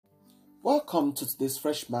Welcome to today's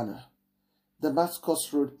Fresh Manna,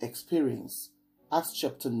 Damascus Road Experience, Acts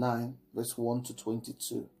chapter 9, verse 1 to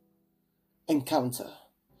 22. Encounter,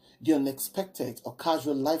 the unexpected or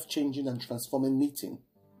casual life-changing and transforming meeting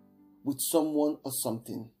with someone or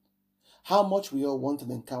something. How much we all want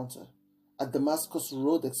an encounter, a Damascus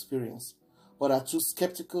Road experience, but are too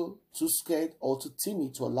skeptical, too scared, or too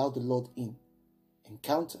timid to allow the Lord in.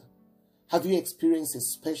 Encounter. Have you experienced a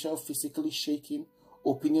special physically shaking,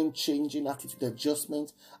 opinion-changing, attitude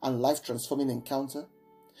adjustment, and life-transforming encounter?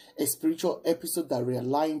 A spiritual episode that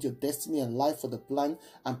realigned your destiny and life for the plan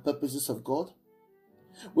and purposes of God?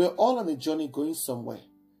 We're all on a journey going somewhere,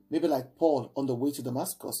 maybe like Paul on the way to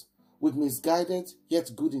Damascus, with misguided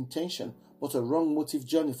yet good intention, but a wrong motive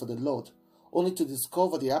journey for the Lord, only to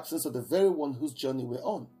discover the absence of the very one whose journey we're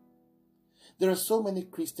on. There are so many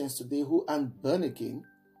Christians today who aren't born again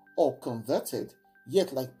or converted,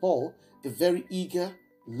 yet like Paul, they're very eager,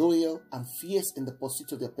 loyal, and fierce in the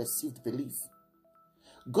pursuit of their perceived belief.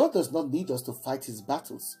 God does not need us to fight his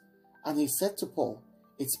battles, and he said to Paul,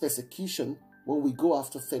 it's persecution when we go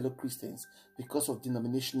after fellow Christians because of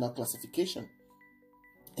denominational classification.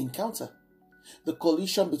 Encounter, the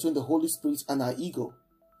collision between the Holy Spirit and our ego.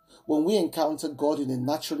 When we encounter God in a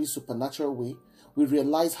naturally supernatural way, we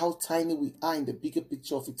realize how tiny we are in the bigger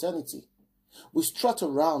picture of eternity. We strut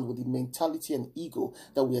around with the mentality and ego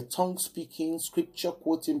that we are tongue-speaking,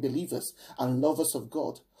 scripture-quoting believers and lovers of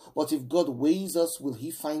God. But if God weighs us, will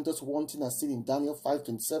he find us wanting as seen in Daniel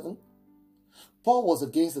 5:27? Paul was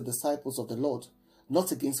against the disciples of the Lord,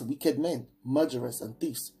 not against wicked men, murderers and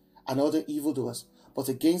thieves, and other evildoers, but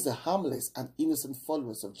against the harmless and innocent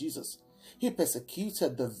followers of Jesus. He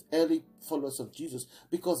persecuted the early followers of Jesus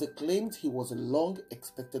because they claimed he was a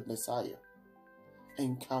long-expected Messiah.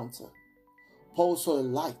 Encounter. Paul saw a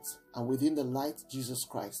light, and within the light, Jesus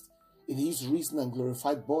Christ, in his risen and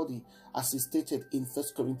glorified body, as he stated in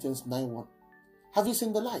 1 Corinthians 9:1. Have you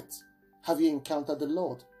seen the light? Have you encountered the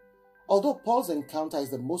Lord? Although Paul's encounter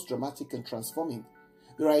is the most dramatic and transforming,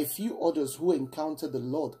 there are a few others who encountered the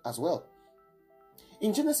Lord as well.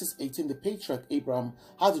 In Genesis 18, the patriarch Abraham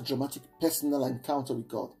had a dramatic personal encounter with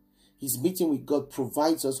God. His meeting with God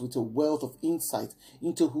provides us with a wealth of insight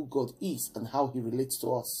into who God is and how he relates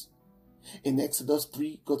to us. In Exodus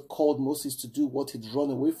 3, God called Moses to do what he'd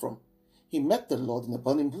run away from. He met the Lord in a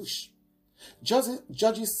burning bush.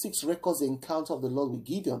 Judges 6 records the encounter of the Lord with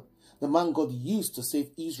Gideon, the man God used to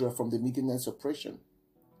save Israel from the Midianites' oppression.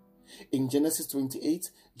 In Genesis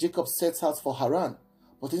 28, Jacob sets out for Haran,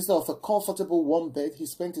 but instead of a comfortable warm bed, he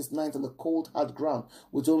spent his night on the cold, hard ground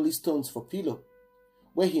with only stones for pillow,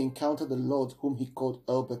 where he encountered the Lord whom he called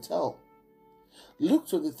El Bethel. Luke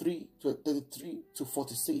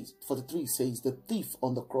 23:43 says, the thief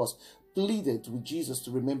on the cross pleaded with Jesus to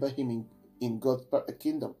remember him in God's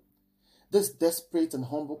kingdom. This desperate and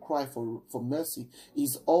humble cry for mercy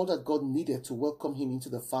is all that God needed to welcome him into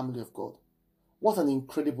the family of God. What an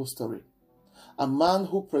incredible story. A man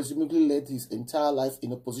who presumably led his entire life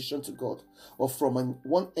in opposition to God, or from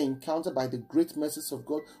one encounter by the great mercies of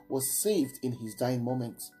God, was saved in his dying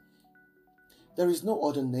moments. There is no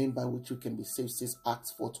other name by which we can be saved, says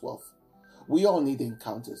Acts 4:12. We all need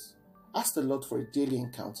encounters. Ask the Lord for a daily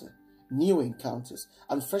encounter, new encounters,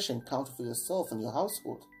 and fresh encounter for yourself and your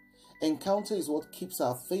household. Encounter is what keeps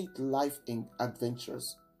our faith life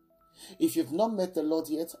adventurous. If you've not met the Lord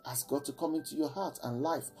yet, ask God to come into your heart and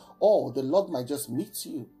life, or the Lord might just meet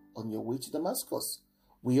you on your way to Damascus.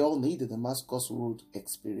 We all need a Damascus Road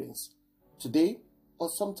experience. Today or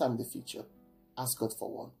sometime in the future, ask God for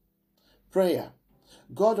one. Prayer.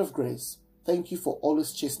 God of grace, thank you for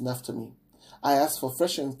always chasing after me. I ask for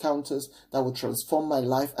fresh encounters that will transform my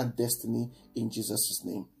life and destiny in Jesus'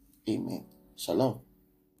 name. Amen. Shalom.